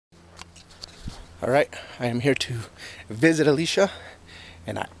Alright, I am here to visit Eleasha,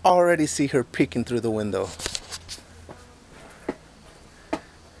 and I already see her peeking through the window.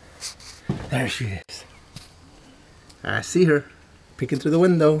 There she is. I see her peeking through the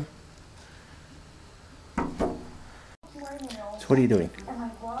window. So what are you doing?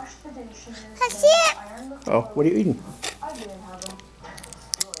 I see it. Oh, what are you eating?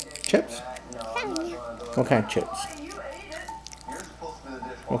 Chips? What kind of chips?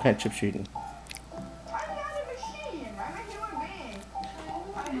 What kind of chips are you eating?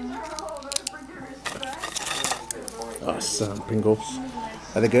 Awesome. Pringles.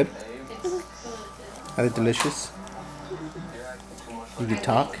 Are they good? Are they delicious? You can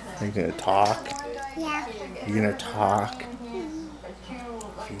talk? Are you gonna talk? Yeah. You're gonna talk?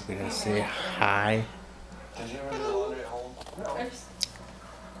 You're gonna say hi?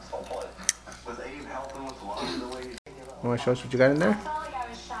 You wanna show us what you got in there?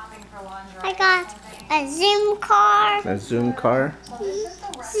 I got a Zoom car. A Zoom car?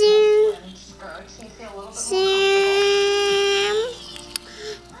 Zoom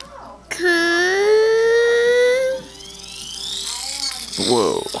car.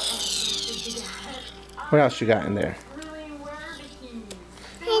 Whoa. What else you got in there?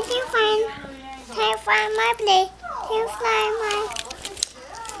 Can find my plate. Can find my.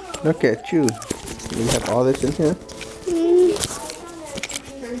 Look at you. You have all this in here?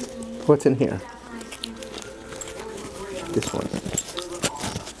 What's in here? This one.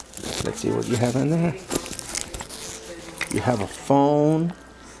 Let's see what you have in there. You have a phone.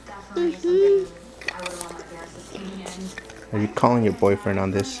 Are you calling your boyfriend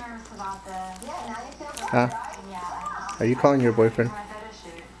on this? Huh? Are you calling your boyfriend?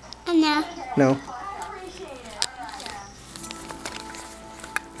 No. No.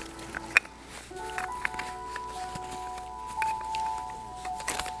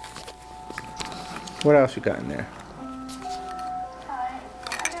 What else you got in there?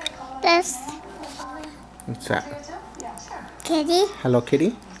 This. What's that? Kitty. Hello Kitty?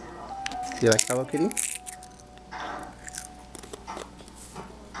 Do you like Hello Kitty?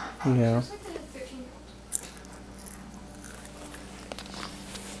 Yeah.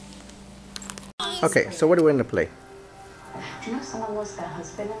 Okay, so what are we going to play? Do you know someone lost their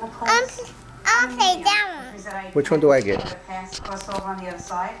husband in the class? I'll play that one. Which one do I get? Crossover on the other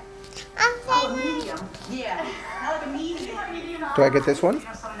side. I'll play Medium. Yeah. Not like a medium. Do I get this one? You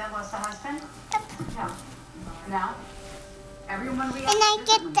know someone that lost a husband? No. No. Everyone reacts. And I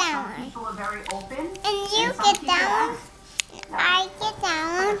get that Some one. people are very open. And you some get people that one. aren't. I get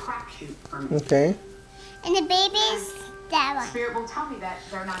that It's one. a crapshoot for me. Okay. And the baby's that one. Spirit will tell me that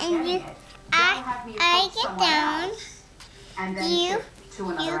they're not And getting you, it. They'll have me approach I get someone that one. else, and then You, shift to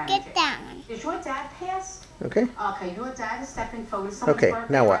another you energy. get that one. Is your dad passed? Okay. Okay, your dad is stepping forward. Someone's Okay,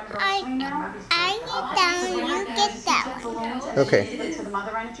 birthday now what? anniversary now. I get that one. You get that one. Okay. To the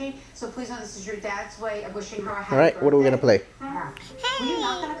mother energy. So please know this is your dad's way of wishing her a happy Alright, what are we going to play? Hey,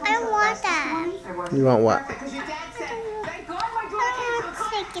 I want that. You want what? Because your dad said, thank God my daughter came to the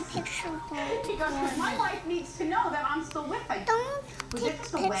class. Take a picture of He goes, my wife needs to know that I'm still with her. Don't Was take it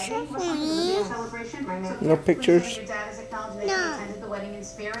just a a picture wedding or for something? Was it me. a celebration? So No please pictures? know Your dad is acknowledging that No. you attended the wedding in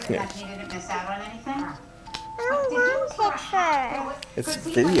spirit and Yeah. that he didn't miss out on anything. I don't want picture. It's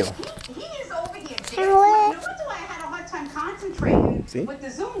video. He is over here dancing. What? No wonder I had a hard time concentrating See? with the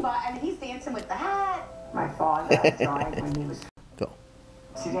Zumba, and he's dancing with the hat. My father died when he was. Go.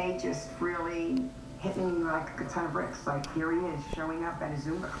 Today just really hit me like a ton of bricks. Like here he is showing up at a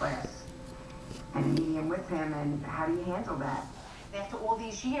Zumba class and meeting him with him. And how do you handle that? After all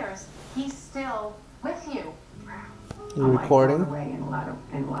these years, he's still with you. You recording? Away in a lot of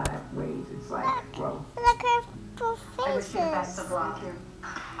ways. It's like, whoa. Look at her I wish you the best faces. of luck.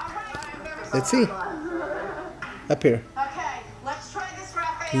 Let's see. Up here. Okay, let's try this,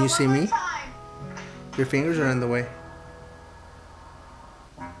 Raphael. Can you see one me? more time. Your fingers are in the way.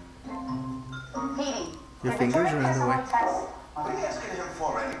 Petey, Your fingers are in the way. what are you asking him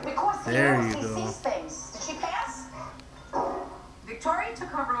for anyway? Because There he you knows he go. sees things. Did she pass? Victoria took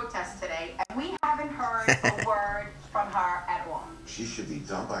her road test today, and we haven't heard a word from her at all. She should be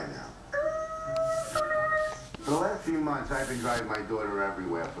done by now. For the last few months, I've been driving my daughter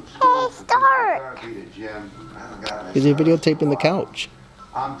everywhere, from school to therapy to gym. I haven't got Is he videotaping the couch?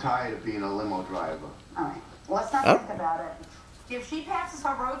 I'm tired of being a limo driver. All right, let's not Oh. think about it. If she passes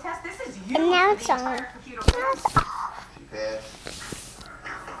her road test, this is you And now for it's the on. entire computer course. She passed.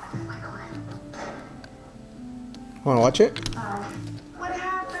 Want to watch it? What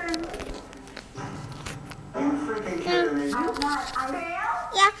happened? You freaking kidding me?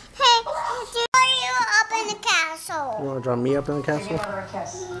 Yeah. Hey, do you up in the castle? You want to draw me up in the Give your castle? mother a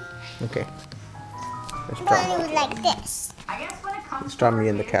kiss. Okay. Let's But draw. it was like this. I guess when it comes Let's draw to me our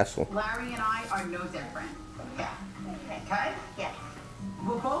in the kids, castle. Larry and I are no different. Yeah. Okay? Yeah.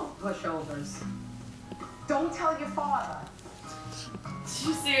 We're both pushovers. Don't tell your father.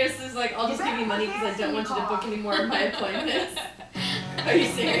 She seriously is like, I'll just give you money because I don't want you to book any more of my appointments. Are you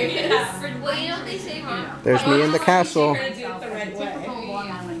serious? Well, you know what they say, Mom? There's me in the castle. You're gonna do it the right way. Typical Long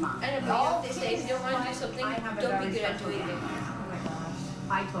Island mom. I know, but you know what they say, if you don't want to do something, I have a don't very be good at special doing it.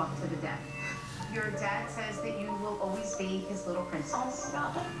 I talk to the dead. Your dad says that you will always be his little princess.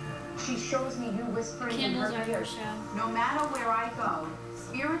 She shows me you whispering in Candles her are her ears. show. No matter where I go,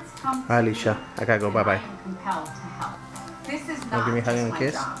 spirits come. Bye, Eleasha. I gotta go. and Bye-bye. I am compelled to help. This is Wanna not give me a hug just and a my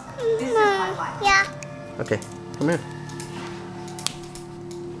kiss? job. This is my life. Yeah. Okay, come here.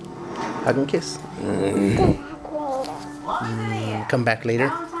 Hug and kiss. Love is in the air. Come back later.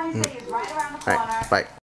 Valentine's Day is right around the All corner. right, bye.